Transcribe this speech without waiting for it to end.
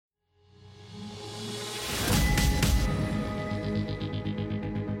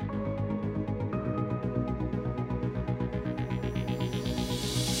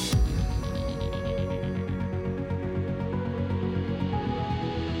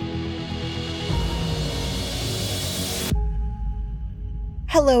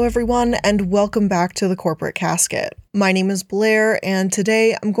Hello everyone, and welcome back to the Corporate Casket. My name is Blair, and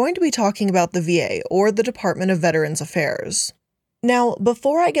today I'm going to be talking about the VA, or the Department of Veterans Affairs. Now,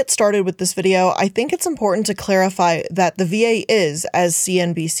 before I get started with this video, I think it's important to clarify that the VA is, as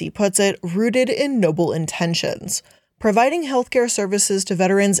CNBC puts it, rooted in noble intentions. Providing healthcare services to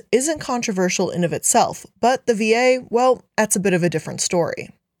veterans isn't controversial in of itself, but the VA, well, that's a bit of a different story.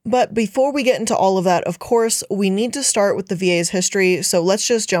 But before we get into all of that, of course, we need to start with the VA's history, so let's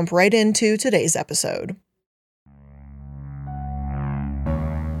just jump right into today's episode.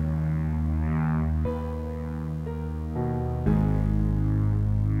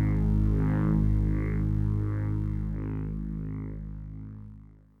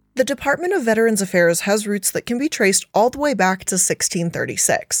 The Department of Veterans Affairs has roots that can be traced all the way back to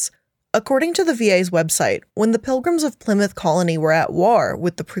 1636. According to the VA's website, when the Pilgrims of Plymouth Colony were at war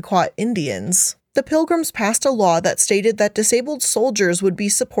with the Pequot Indians, the Pilgrims passed a law that stated that disabled soldiers would be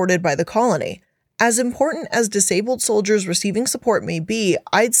supported by the colony. As important as disabled soldiers receiving support may be,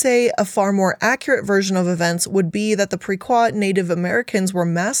 I'd say a far more accurate version of events would be that the Pequot Native Americans were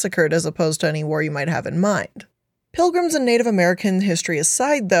massacred as opposed to any war you might have in mind. Pilgrims and Native American history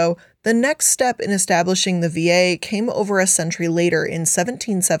aside, though, the next step in establishing the VA came over a century later in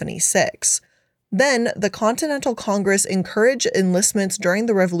 1776. Then, the Continental Congress encouraged enlistments during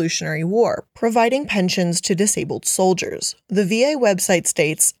the Revolutionary War, providing pensions to disabled soldiers. The VA website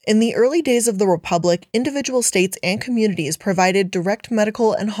states, "In the early days of the Republic, individual states and communities provided direct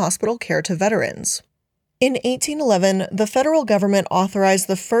medical and hospital care to veterans." In 1811, the federal government authorized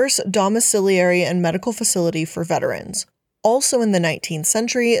the first domiciliary and medical facility for veterans. Also in the 19th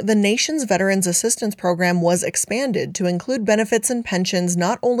century, the nation's Veterans Assistance Program was expanded to include benefits and pensions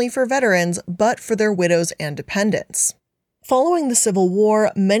not only for veterans, but for their widows and dependents. Following the Civil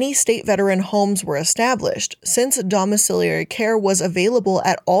War, many state veteran homes were established. Since domiciliary care was available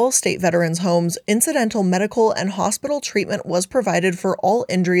at all state veterans' homes, incidental medical and hospital treatment was provided for all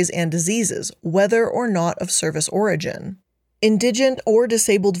injuries and diseases, whether or not of service origin. Indigent or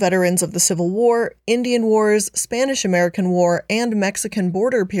disabled veterans of the Civil War, Indian Wars, Spanish-American War, and Mexican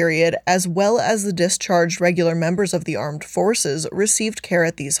border period, as well as the discharged regular members of the armed forces, received care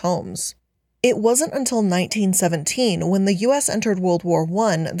at these homes. It wasn't until 1917, when the U.S. entered World War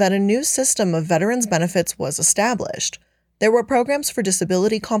I, that a new system of veterans' benefits was established. There were programs for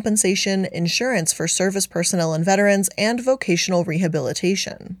disability compensation, insurance for service personnel and veterans, and vocational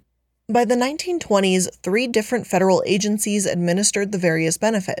rehabilitation. By the 1920s, 3 different federal agencies administered the various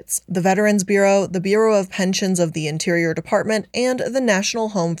benefits: the Veterans Bureau, the Bureau of Pensions of the Interior Department, and the National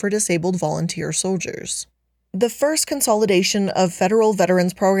Home for Disabled Volunteer Soldiers. The first consolidation of federal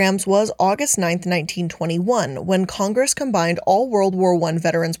veterans programs was August 9, 1921, when Congress combined all World War I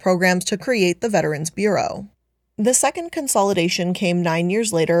veterans programs to create the Veterans Bureau. The second consolidation came 9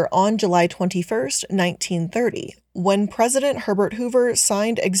 years later on July 21, 1930, when President Herbert Hoover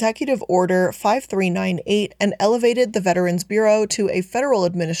signed Executive Order 5398 and elevated the Veterans Bureau to a federal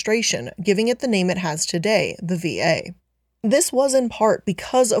administration, giving it the name it has today, the VA. This was in part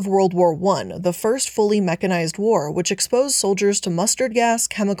because of World War I, the first fully mechanized war, which exposed soldiers to mustard gas,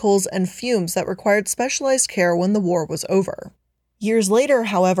 chemicals, and fumes that required specialized care when the war was over. Years later,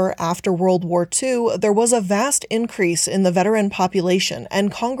 however, after World War II, there was a vast increase in the veteran population,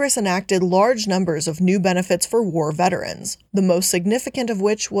 and Congress enacted large numbers of new benefits for war veterans, the most significant of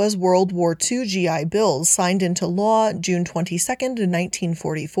which was World War II GI bills signed into law June 22,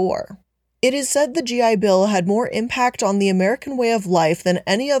 1944. It is said the GI Bill had more impact on the American way of life than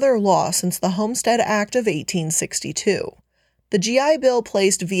any other law since the Homestead Act of 1862. The GI Bill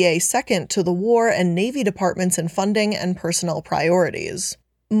placed VA second to the War and Navy departments in funding and personnel priorities.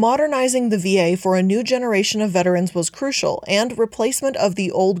 Modernizing the VA for a new generation of veterans was crucial, and replacement of the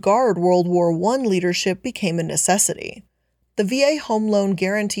old guard World War I leadership became a necessity. The VA Home Loan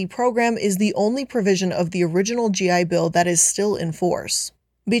Guarantee Program is the only provision of the original GI Bill that is still in force.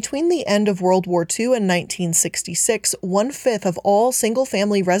 Between the end of World War II and 1966, 1/5 of all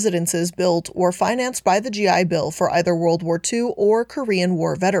single-family residences built were financed by the GI Bill for either World War II or Korean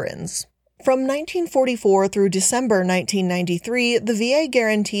War veterans. From 1944 through December 1993, the VA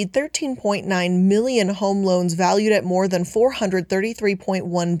guaranteed 13.9 million home loans valued at more than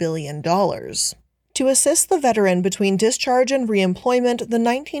 $433.1 billion. To assist the veteran between discharge and reemployment, the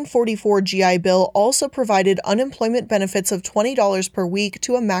 1944 GI Bill also provided unemployment benefits of $20 per week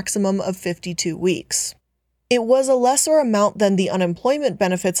to a maximum of 52 weeks. It was a lesser amount than the unemployment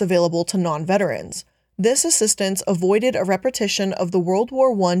benefits available to non-veterans. This assistance avoided a repetition of the World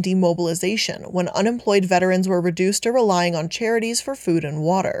War I demobilization, when unemployed veterans were reduced to relying on charities for food and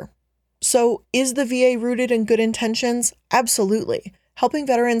water. So, is the VA rooted in good intentions? Absolutely. Helping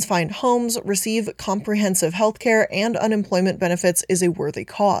veterans find homes, receive comprehensive healthcare, and unemployment benefits is a worthy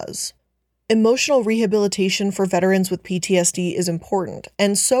cause. Emotional rehabilitation for veterans with PTSD is important,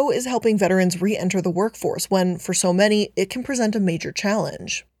 and so is helping veterans re-enter the workforce when, for so many, it can present a major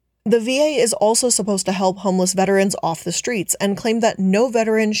challenge. The VA is also supposed to help homeless veterans off the streets and claim that no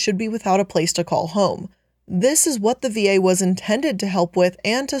veteran should be without a place to call home. This is what the VA was intended to help with,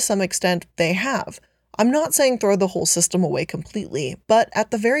 and to some extent, they have. I'm not saying throw the whole system away completely, but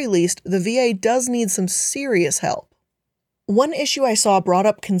at the very least, the VA does need some serious help. One issue I saw brought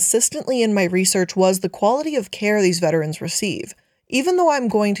up consistently in my research was the quality of care these veterans receive. Even though I'm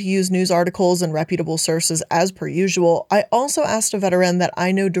going to use news articles and reputable sources as per usual, I also asked a veteran that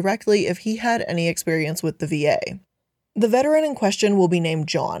I know directly if he had any experience with the VA. The veteran in question will be named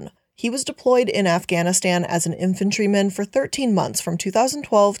John. He was deployed in Afghanistan as an infantryman for 13 months from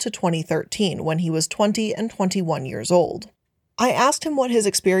 2012 to 2013 when he was 20 and 21 years old. I asked him what his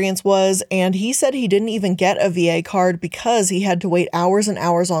experience was, and he said he didn't even get a VA card because he had to wait hours and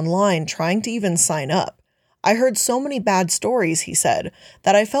hours online trying to even sign up. I heard so many bad stories, he said,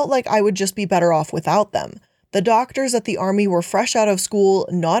 that I felt like I would just be better off without them. The doctors at the Army were fresh out of school,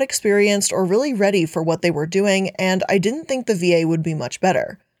 not experienced or really ready for what they were doing, and I didn't think the VA would be much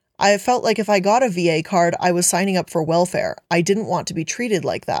better. I felt like if I got a VA card, I was signing up for welfare. I didn't want to be treated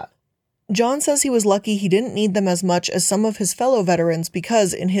like that. John says he was lucky he didn't need them as much as some of his fellow veterans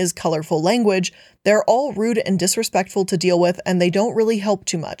because, in his colorful language, they're all rude and disrespectful to deal with and they don't really help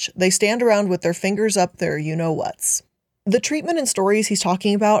too much. They stand around with their fingers up their you-know-whats. The treatment and stories he's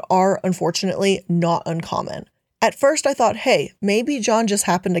talking about are, unfortunately, not uncommon. At first I thought, hey, maybe John just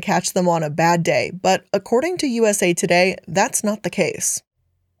happened to catch them on a bad day, but according to USA Today, that's not the case.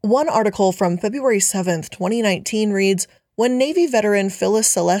 One article from February 7th, 2019 reads, when Navy veteran Phyllis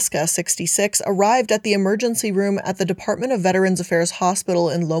Seleska, 66, arrived at the emergency room at the Department of Veterans Affairs Hospital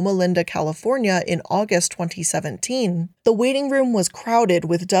in Loma Linda, California in August 2017, the waiting room was crowded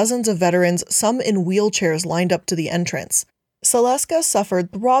with dozens of veterans, some in wheelchairs lined up to the entrance. Seleska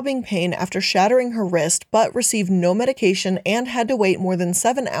suffered throbbing pain after shattering her wrist, but received no medication and had to wait more than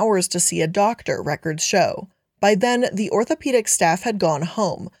 7 hours to see a doctor, records show. By then, the orthopedic staff had gone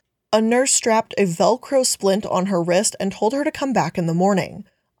home. A nurse strapped a Velcro splint on her wrist and told her to come back in the morning.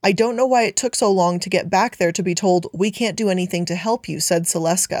 I don't know why it took so long to get back there to be told, we can't do anything to help you, said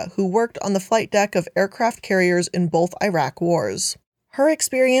Seleska, who worked on the flight deck of aircraft carriers in both Iraq wars. Her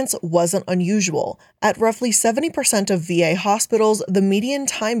experience wasn't unusual. At roughly 70% of VA hospitals, the median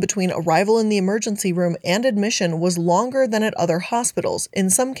time between arrival in the emergency room and admission was longer than at other hospitals, in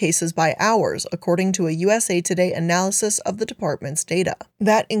some cases by hours, according to a USA Today analysis of the department's data.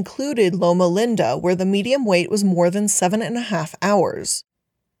 That included Loma Linda, where the median wait was more than 7.5 hours.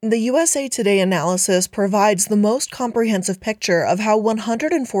 The USA Today analysis provides the most comprehensive picture of how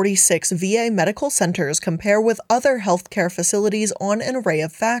 146 VA medical centers compare with other healthcare facilities on an array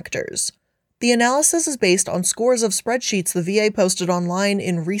of factors. The analysis is based on scores of spreadsheets the VA posted online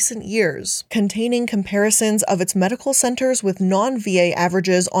in recent years, containing comparisons of its medical centers with non-VA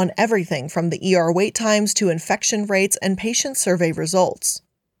averages on everything from the ER wait times to infection rates and patient survey results.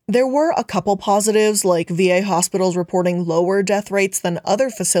 There were a couple positives, like VA hospitals reporting lower death rates than other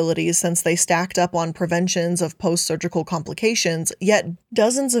facilities since they stacked up on preventions of post-surgical complications, yet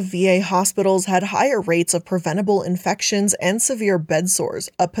dozens of VA hospitals had higher rates of preventable infections and severe bed sores,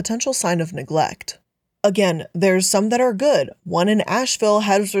 a potential sign of neglect. Again, there's some that are good. One in Asheville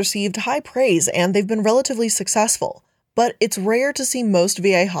has received high praise and they've been relatively successful, but it's rare to see most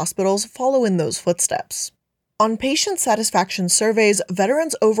VA hospitals follow in those footsteps. On patient satisfaction surveys,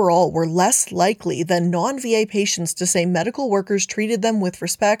 veterans overall were less likely than non-VA patients to say medical workers treated them with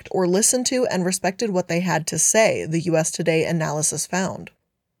respect or listened to and respected what they had to say, the US Today analysis found.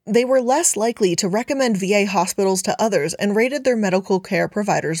 They were less likely to recommend VA hospitals to others and rated their medical care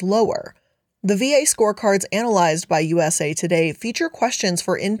providers lower. The VA scorecards analyzed by USA Today feature questions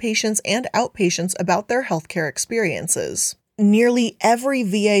for inpatients and outpatients about their healthcare experiences. Nearly every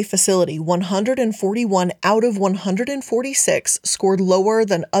VA facility, 141 out of 146, scored lower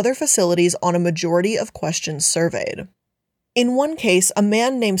than other facilities on a majority of questions surveyed. In one case, a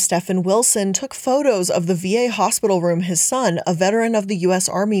man named Stephen Wilson took photos of the VA hospital room his son, a veteran of the U.S.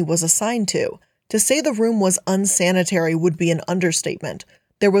 Army, was assigned to. To say the room was unsanitary would be an understatement.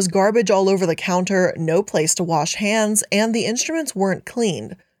 There was garbage all over the counter, no place to wash hands, and the instruments weren't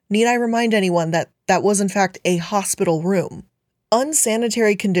cleaned. Need I remind anyone that that was in fact a hospital room?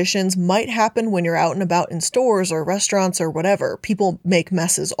 Unsanitary conditions might happen when you're out and about in stores or restaurants or whatever. People make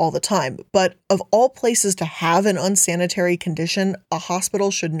messes all the time. But of all places to have an unsanitary condition, a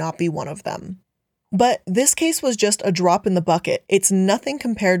hospital should not be one of them. But this case was just a drop in the bucket. It's nothing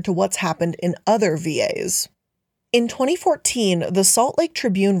compared to what's happened in other VAs. In 2014, the Salt Lake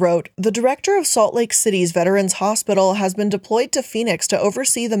Tribune wrote, "The director of Salt Lake City's Veterans Hospital has been deployed to Phoenix to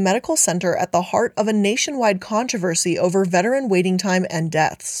oversee the medical center at the heart of a nationwide controversy over veteran waiting time and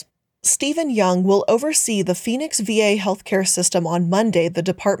deaths." Stephen Young will oversee the Phoenix VA healthcare system on Monday, the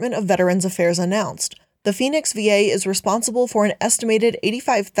Department of Veterans Affairs announced. The Phoenix VA is responsible for an estimated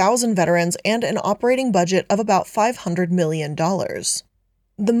 85,000 veterans and an operating budget of about $500 million.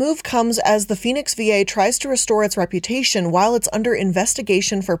 The move comes as the Phoenix VA tries to restore its reputation while it's under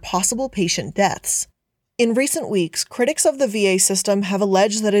investigation for possible patient deaths. In recent weeks, critics of the VA system have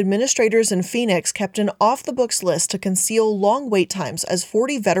alleged that administrators in Phoenix kept an off-the-books list to conceal long wait times as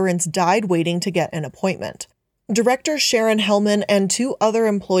 40 veterans died waiting to get an appointment. Director Sharon Hellman and 2 other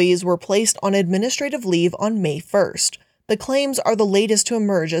employees were placed on administrative leave on May 1st. The claims are the latest to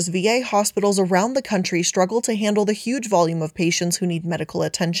emerge as VA hospitals around the country struggle to handle the huge volume of patients who need medical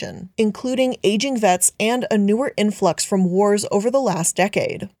attention, including aging vets and a newer influx from wars over the last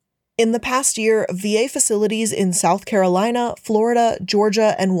decade. In the past year, VA facilities in South Carolina, Florida,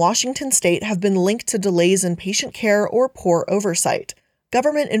 Georgia, and Washington state have been linked to delays in patient care or poor oversight.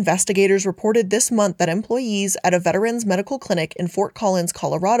 Government investigators reported this month that employees at a veterans medical clinic in Fort Collins,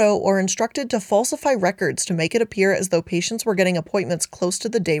 Colorado, were instructed to falsify records to make it appear as though patients were getting appointments close to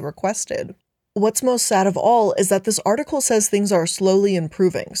the day requested. What's most sad of all is that this article says things are slowly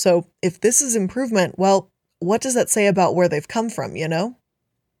improving. So if this is improvement, well, what does that say about where they've come from, you know?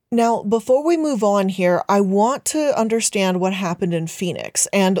 Now, before we move on here, I want to understand what happened in Phoenix,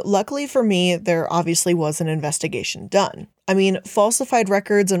 and luckily for me, there obviously was an investigation done. I mean, falsified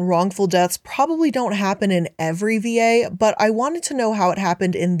records and wrongful deaths probably don't happen in every VA, but I wanted to know how it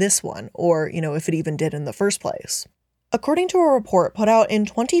happened in this one, or, if it even did in the first place. According to a report put out in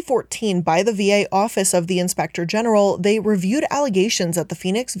 2014 by the VA Office of the Inspector General, they reviewed allegations at the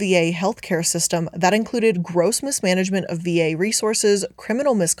Phoenix VA healthcare system that included gross mismanagement of VA resources,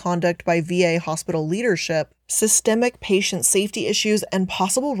 criminal misconduct by VA hospital leadership, systemic patient safety issues, and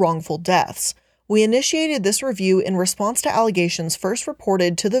possible wrongful deaths. We initiated this review in response to allegations first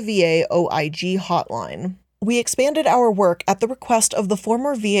reported to the VA OIG hotline. We expanded our work at the request of the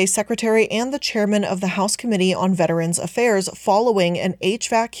former VA Secretary and the Chairman of the House Committee on Veterans Affairs following an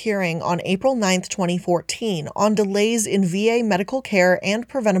HVAC hearing on April 9, 2014, on delays in VA medical care and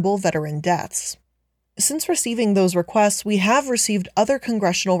preventable veteran deaths. Since receiving those requests, we have received other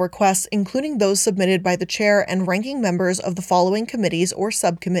congressional requests, including those submitted by the chair and ranking members of the following committees or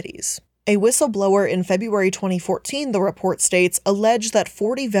subcommittees. A whistleblower in February 2014, the report states, alleged that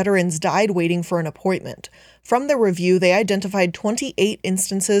 40 veterans died waiting for an appointment. From their review, they identified 28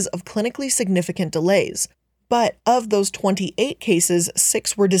 instances of clinically significant delays. But of those 28 cases,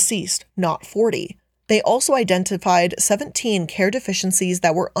 6 were deceased, not 40. They also identified 17 care deficiencies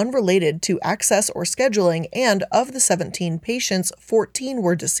that were unrelated to access or scheduling, and of the 17 patients, 14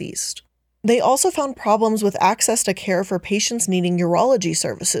 were deceased. They also found problems with access to care for patients needing urology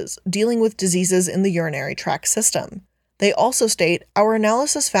services, dealing with diseases in the urinary tract system. They also state, our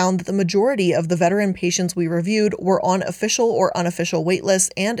analysis found that the majority of the veteran patients we reviewed were on official or unofficial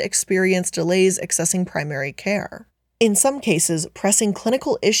waitlists and experienced delays accessing primary care. In some cases, pressing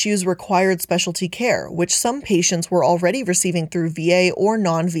clinical issues required specialty care, which some patients were already receiving through VA or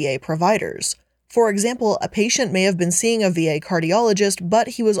non-VA providers. For example, a patient may have been seeing a VA cardiologist, but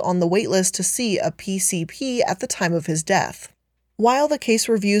he was on the waitlist to see a PCP at the time of his death. While the case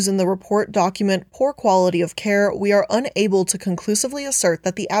reviews in the report document poor quality of care, we are unable to conclusively assert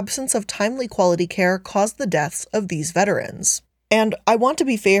that the absence of timely quality care caused the deaths of these veterans. And I want to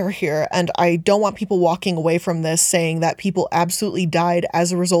be fair here, and I don't want people walking away from this saying that people absolutely died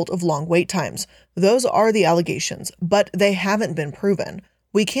as a result of long wait times. Those are the allegations, but they haven't been proven.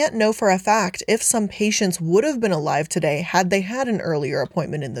 We can't know for a fact if some patients would have been alive today had they had an earlier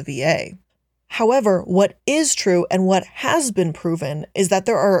appointment in the VA. However, what is true and what has been proven is that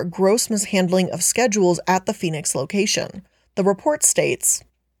there are gross mishandling of schedules at the Phoenix location. The report states,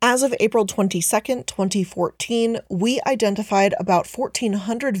 as of April 22, 2014, we identified about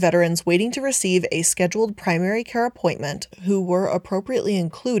 1,400 veterans waiting to receive a scheduled primary care appointment who were appropriately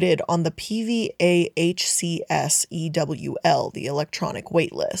included on the PVAHCS-EWL, the electronic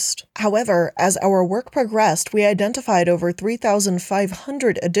wait list. However, as our work progressed, we identified over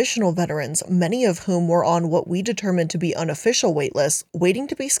 3,500 additional veterans, many of whom were on what we determined to be unofficial wait lists, waiting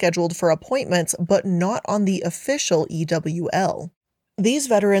to be scheduled for appointments, but not on the official EWL. These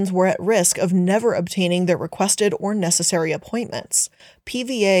veterans were at risk of never obtaining their requested or necessary appointments.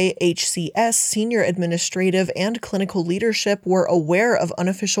 PVA, HCS, senior administrative, and clinical leadership were aware of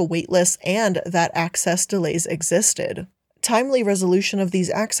unofficial waitlists and that access delays existed. Timely resolution of these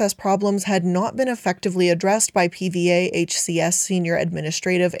access problems had not been effectively addressed by PVA, HCS, senior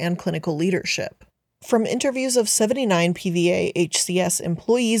administrative, and clinical leadership. From interviews of 79 PVA HCS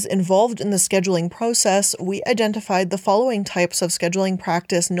employees involved in the scheduling process, we identified the following types of scheduling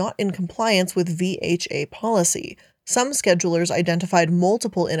practice not in compliance with VHA policy. Some schedulers identified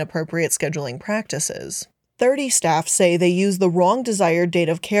multiple inappropriate scheduling practices. 30 staff say they use the wrong desired date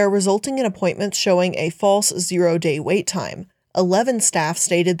of care, resulting in appointments showing a false 0-day wait time. 11 staff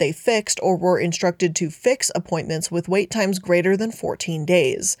stated they fixed or were instructed to fix appointments with wait times greater than 14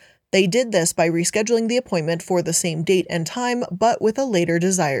 days. They did this by rescheduling the appointment for the same date and time, but with a later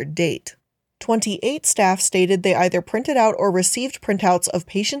desired date. 28 staff stated they either printed out or received printouts of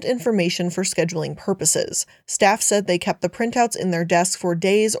patient information for scheduling purposes. Staff said they kept the printouts in their desks for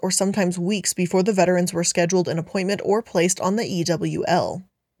days or sometimes weeks before the veterans were scheduled an appointment or placed on the EWL.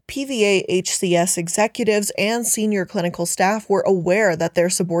 PVA HCS executives and senior clinical staff were aware that their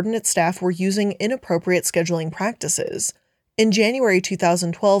subordinate staff were using inappropriate scheduling practices. In January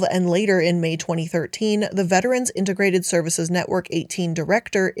 2012 and later in May 2013, the Veterans Integrated Services Network 18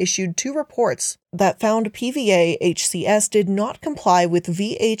 director issued 2 reports that found PVA HCS did not comply with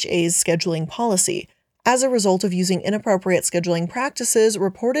VHA's scheduling policy. As a result of using inappropriate scheduling practices,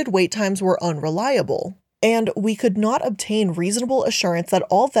 reported wait times were unreliable, and we could not obtain reasonable assurance that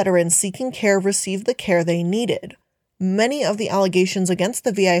all veterans seeking care received the care they needed. Many of the allegations against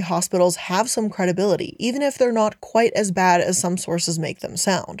the VA hospitals have some credibility, even if they're not quite as bad as some sources make them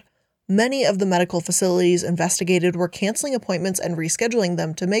sound. Many of the medical facilities investigated were canceling appointments and rescheduling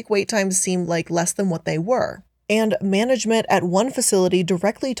them to make wait times seem like less than what they were. And management at one facility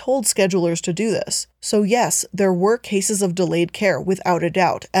directly told schedulers to do this. So yes, there were cases of delayed care without a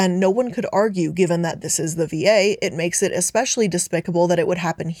doubt, and no one could argue, given that this is the VA, it makes it especially despicable that it would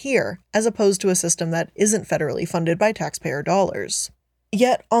happen here, as opposed to a system that isn't federally funded by taxpayer dollars.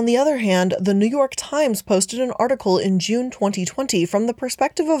 Yet, on the other hand, the New York Times posted an article in June 2020 from the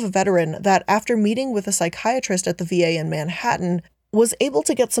perspective of a veteran that, after meeting with a psychiatrist at the VA in Manhattan, was able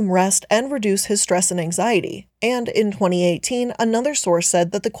to get some rest and reduce his stress and anxiety. And in 2018, another source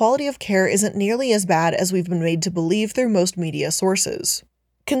said that the quality of care isn't nearly as bad as we've been made to believe through most media sources.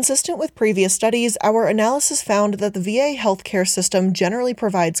 Consistent with previous studies, our analysis found that the VA healthcare system generally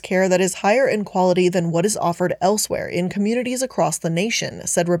provides care that is higher in quality than what is offered elsewhere in communities across the nation,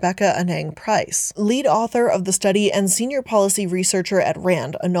 said Rebecca Anang Price, lead author of the study and senior policy researcher at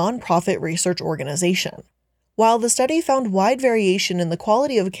RAND, a nonprofit research organization. While the study found wide variation in the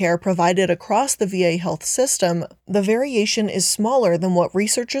quality of care provided across the VA health system, the variation is smaller than what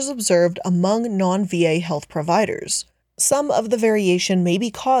researchers observed among non-VA health providers. Some of the variation may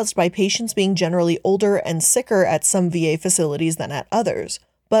be caused by patients being generally older and sicker at some VA facilities than at others,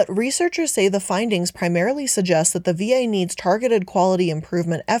 but researchers say the findings primarily suggest that the VA needs targeted quality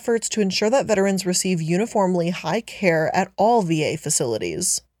improvement efforts to ensure that veterans receive uniformly high care at all VA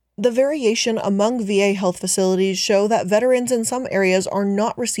facilities. The variation among VA health facilities show that veterans in some areas are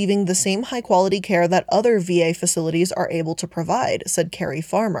not receiving the same high-quality care that other VA facilities are able to provide, said Carrie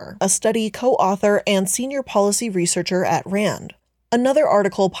Farmer, a study co-author and senior policy researcher at RAND. Another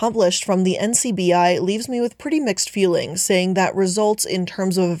article published from the NCBI leaves me with pretty mixed feelings, saying that results in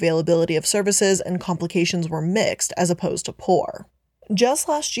terms of availability of services and complications were mixed as opposed to poor. Just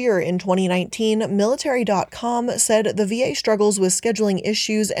last year, in 2019, Military.com said the VA struggles with scheduling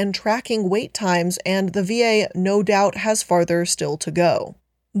issues and tracking wait times, and the VA no doubt has farther still to go.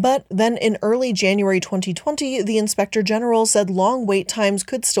 But then in early January 2020, the Inspector General said long wait times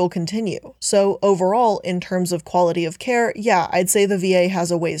could still continue. So overall, in terms of quality of care, yeah, I'd say the VA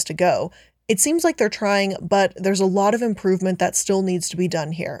has a ways to go. It seems like they're trying, but there's a lot of improvement that still needs to be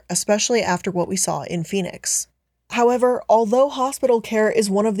done here, especially after what we saw in Phoenix. However, although hospital care is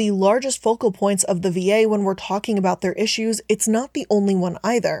one of the largest focal points of the VA when we're talking about their issues, it's not the only one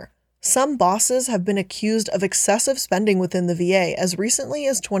either. Some bosses have been accused of excessive spending within the VA as recently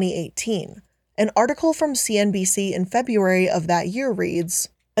as 2018. An article from CNBC in February of that year reads,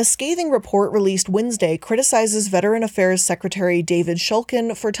 "A scathing report released Wednesday criticizes Veteran Affairs Secretary David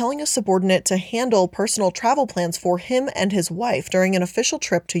Shulkin for telling a subordinate to handle personal travel plans for him and his wife during an official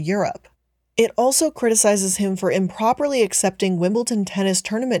trip to Europe. It also criticizes him for improperly accepting Wimbledon tennis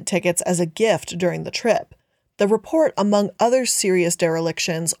tournament tickets as a gift during the trip. The report, among other serious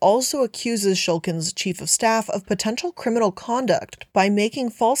derelictions, also accuses Shulkin's chief of staff of potential criminal conduct by making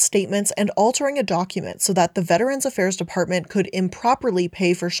false statements and altering a document so that the Veterans Affairs Department could improperly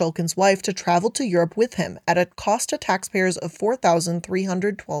pay for Shulkin's wife to travel to Europe with him at a cost to taxpayers of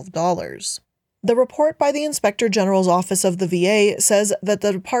 $4,312. The report by the Inspector General's Office of the VA says that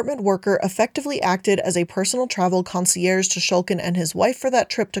the department worker effectively acted as a personal travel concierge to Shulkin and his wife for that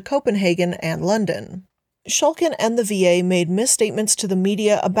trip to Copenhagen and London. Shulkin and the VA made misstatements to the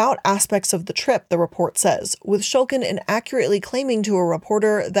media about aspects of the trip, the report says, with Shulkin inaccurately claiming to a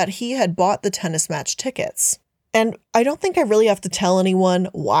reporter that he had bought the tennis match tickets. And I don't think I really have to tell anyone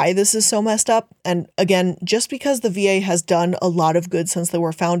why this is so messed up. And again, just because the VA has done a lot of good since they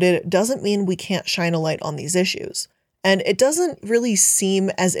were founded doesn't mean we can't shine a light on these issues. And it doesn't really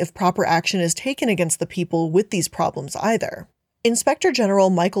seem as if proper action is taken against the people with these problems either. Inspector General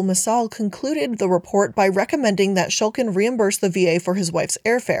Michael Missal concluded the report by recommending that Shulkin reimburse the VA for his wife's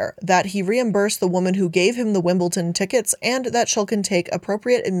airfare, that he reimburse the woman who gave him the Wimbledon tickets, and that Shulkin take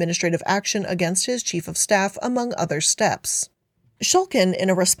appropriate administrative action against his chief of staff, among other steps. Shulkin,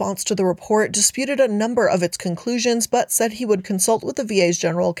 in a response to the report, disputed a number of its conclusions, but said he would consult with the VA's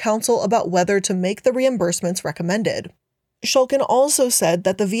general counsel about whether to make the reimbursements recommended. Shulkin also said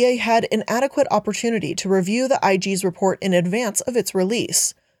that the VA had inadequate opportunity to review the IG's report in advance of its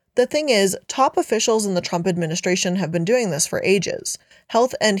release. The thing is, top officials in the Trump administration have been doing this for ages.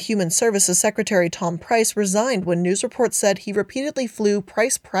 Health and Human Services Secretary Tom Price resigned when news reports said he repeatedly flew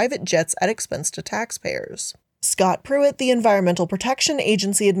Price private jets at expense to taxpayers. Scott Pruitt, the Environmental Protection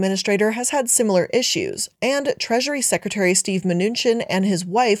Agency administrator, has had similar issues, and Treasury Secretary Steve Mnuchin and his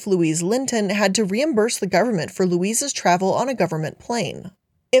wife, Louise Linton, had to reimburse the government for Louise's travel on a government plane.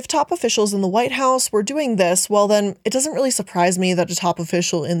 If top officials in the White House were doing this, well then, it doesn't really surprise me that a top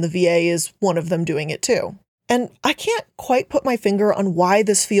official in the VA is one of them doing it too. And I can't quite put my finger on why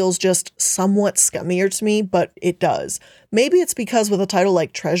this feels just somewhat scummier to me, but it does. Maybe it's because with a title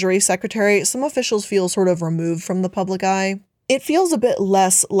like Treasury Secretary, some officials feel sort of removed from the public eye. It feels a bit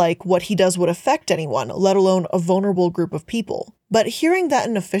less like what he does would affect anyone, let alone a vulnerable group of people. But hearing that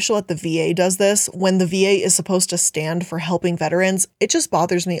an official at the VA does this, when the VA is supposed to stand for helping veterans, it just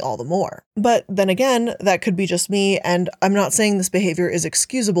bothers me all the more. But then again, that could be just me, and I'm not saying this behavior is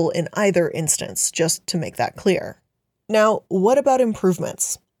excusable in either instance, just to make that clear. Now, what about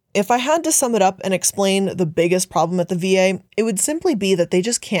improvements? If I had to sum it up and explain the biggest problem at the VA, it would simply be that they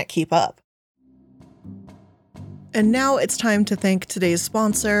just can't keep up. And now it's time to thank today's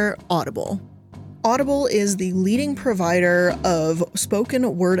sponsor, Audible. Audible is the leading provider of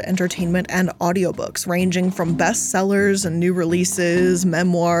spoken word entertainment and audiobooks, ranging from bestsellers and new releases,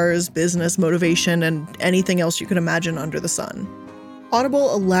 memoirs, business motivation, and anything else you could imagine under the sun.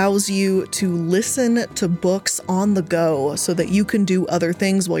 Audible allows you to listen to books on the go so that you can do other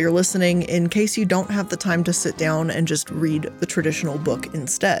things while you're listening in case you don't have the time to sit down and just read the traditional book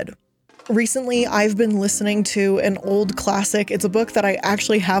instead. Recently, I've been listening to an old classic. It's a book that I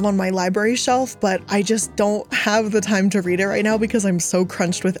actually have on my library shelf, but I just don't have the time to read it right now because I'm so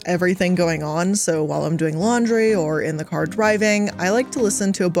crunched with everything going on. So while I'm doing laundry or in the car driving, I like to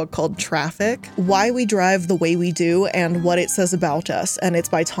listen to a book called Traffic: Why We Drive the Way We Do and What It Says About Us, and it's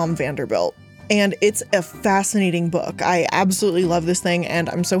by Tom Vanderbilt. And it's a fascinating book. I absolutely love this thing, and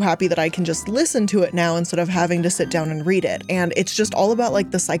I'm so happy that I can just listen to it now instead of having to sit down and read it. And it's just all about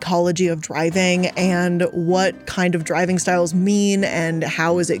like the psychology of driving and what kind of driving styles mean and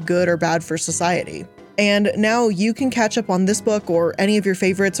how is it good or bad for society. And now you can catch up on this book or any of your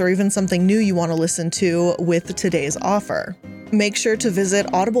favorites or even something new you want to listen to with today's offer. Make sure to visit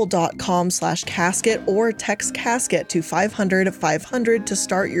audible.com/casket or text casket to 500-500 to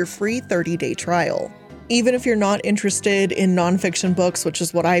start your free 30-day trial. Even if you're not interested in nonfiction books, which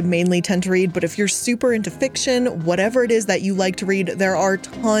is what I mainly tend to read, but if you're super into fiction, whatever it is that you like to read, there are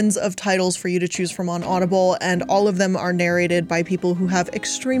tons of titles for you to choose from on Audible, and all of them are narrated by people who have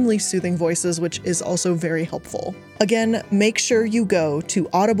extremely soothing voices, which is also very helpful. Again, make sure you go to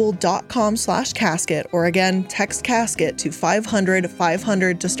audible.com/casket, or again, text casket to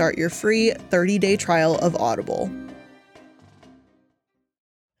 500-500 to start your free 30-day trial of Audible.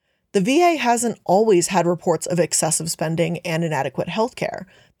 The VA hasn't always had reports of excessive spending and inadequate healthcare.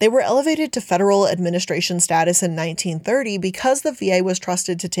 They were elevated to federal administration status in 1930 because the VA was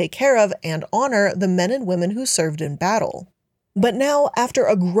trusted to take care of and honor the men and women who served in battle. But now, after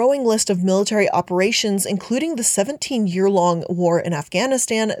a growing list of military operations, including the 17-year-long war in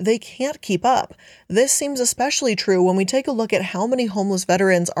Afghanistan, they can't keep up. This seems especially true when we take a look at how many homeless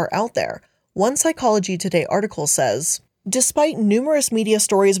veterans are out there. One Psychology Today article says, Despite numerous media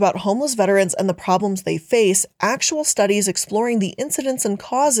stories about homeless veterans and the problems they face, actual studies exploring the incidence and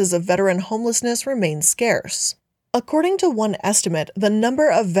causes of veteran homelessness remain scarce. According to one estimate, the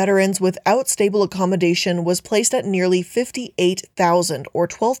number of veterans without stable accommodation was placed at nearly 58,000, or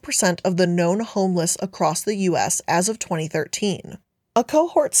 12% of the known homeless across the U.S. as of 2013. A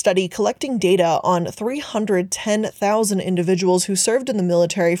cohort study collecting data on 310,000 individuals who served in the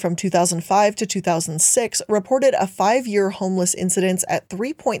military from 2005 to 2006 reported a 5-year homeless incidence at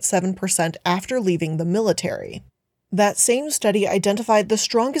 3.7% after leaving the military. That same study identified the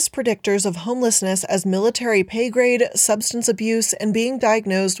strongest predictors of homelessness as military pay grade, substance abuse, and being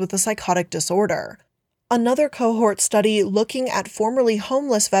diagnosed with a psychotic disorder. Another cohort study looking at formerly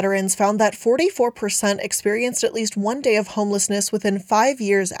homeless veterans found that 44% experienced at least one day of homelessness within 5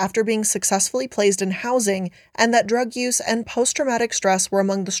 years after being successfully placed in housing, and that drug use and post-traumatic stress were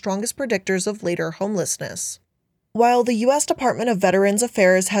among the strongest predictors of later homelessness. While the U.S. Department of Veterans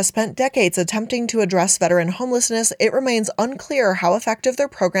Affairs has spent decades attempting to address veteran homelessness, it remains unclear how effective their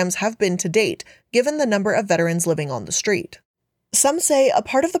programs have been to date, given the number of veterans living on the street. Some say a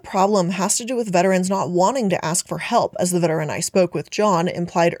part of the problem has to do with veterans not wanting to ask for help, as the veteran I spoke with, John,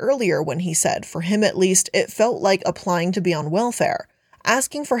 implied earlier when he said, for him at least, it felt like applying to be on welfare.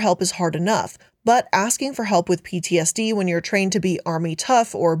 Asking for help is hard enough, but asking for help with PTSD when you're trained to be Army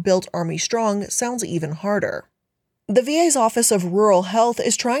tough or built Army strong sounds even harder. The VA's Office of Rural Health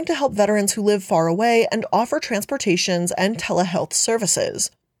is trying to help veterans who live far away and offer transportations and telehealth services.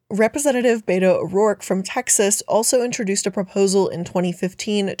 Representative Beto O'Rourke from Texas also introduced a proposal in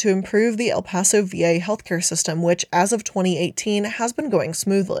 2015 to improve the El Paso VA healthcare system, which, as of 2018, has been going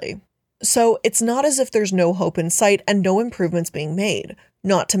smoothly. So it's not as if there's no hope in sight and no improvements being made.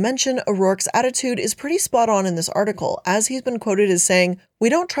 Not to mention, O'Rourke's attitude is pretty spot on in this article, as he's been quoted as saying, "We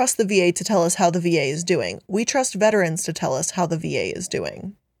don't trust the VA to tell us how the VA is doing. We trust veterans to tell us how the VA is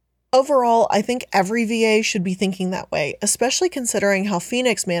doing." Overall, I think every VA should be thinking that way, especially considering how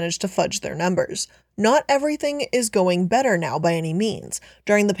Phoenix managed to fudge their numbers. Not everything is going better now by any means.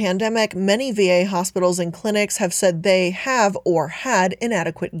 During the pandemic, many VA hospitals and clinics have said they have or had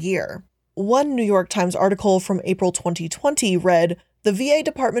inadequate gear. One New York Times article from April 2020 read, "The VA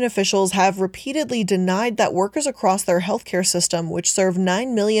department officials have repeatedly denied that workers across their healthcare system, which serve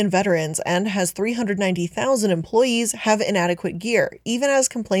 9 million veterans and has 390,000 employees, have inadequate gear, even as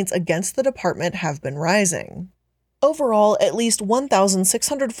complaints against the department have been rising." Overall, at least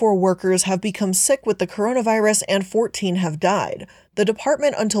 1,604 workers have become sick with the coronavirus and 14 have died. The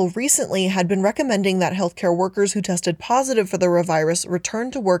department until recently had been recommending that healthcare workers who tested positive for the virus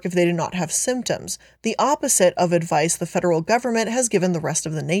return to work if they do not have symptoms, the opposite of advice the federal government has given the rest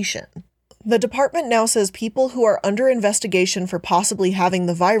of the nation. The department now says people who are under investigation for possibly having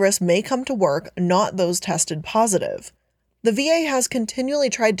the virus may come to work, not those tested positive. The VA has continually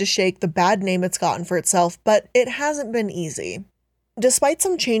tried to shake the bad name it's gotten for itself, but it hasn't been easy. Despite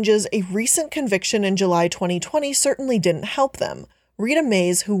some changes, a recent conviction in July 2020 certainly didn't help them. Rita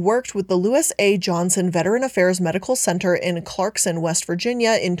Mays, who worked with the Lewis A. Johnson Veteran Affairs Medical Center in Clarkson, West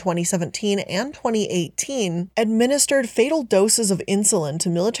Virginia in 2017 and 2018, administered fatal doses of insulin to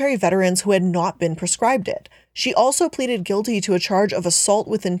military veterans who had not been prescribed it. She also pleaded guilty to a charge of assault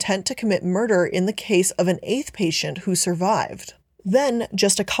with intent to commit murder in the case of an 8th patient who survived. Then,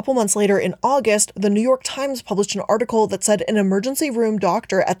 just a couple months later in August, the New York Times published an article that said an emergency room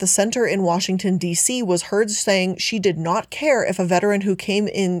doctor at the center in Washington, D.C. was heard saying she did not care if a veteran who came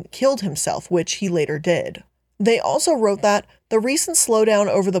in killed himself, which he later did. They also wrote that the recent slowdown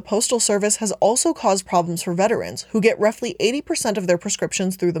over the Postal Service has also caused problems for veterans, who get roughly 80% of their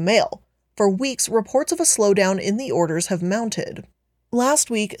prescriptions through the mail. For weeks, reports of a slowdown in the orders have mounted. Last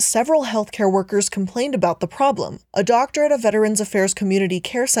week, several healthcare workers complained about the problem. A doctor at a Veterans Affairs Community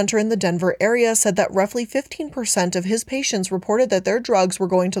Care Center in the Denver area said that roughly 15% of his patients reported that their drugs were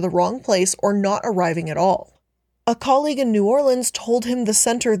going to the wrong place or not arriving at all. A colleague in New Orleans told him the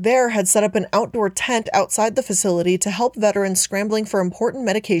center there had set up an outdoor tent outside the facility to help veterans scrambling for important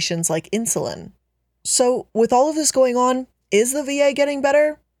medications like insulin. So, with all of this going on, is the VA getting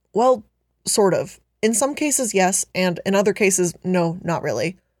better? Well, sort of. In some cases, yes, and in other cases, no, not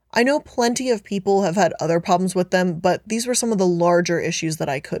really. I know plenty of people have had other problems with them, but these were some of the larger issues that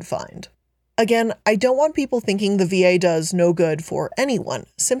I could find. Again, I don't want people thinking the VA does no good for anyone,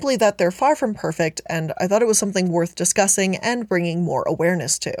 simply that they're far from perfect, and I thought it was something worth discussing and bringing more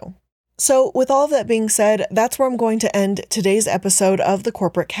awareness to. So, with all of that being said, that's where I'm going to end today's episode of The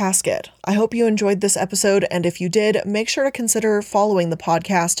Corporate Casket. I hope you enjoyed this episode, and if you did, make sure to consider following the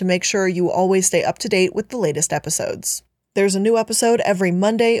podcast to make sure you always stay up to date with the latest episodes. There's a new episode every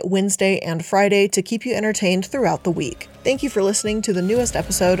Monday, Wednesday, and Friday to keep you entertained throughout the week. Thank you for listening to the newest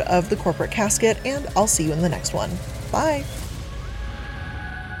episode of The Corporate Casket, and I'll see you in the next one. Bye!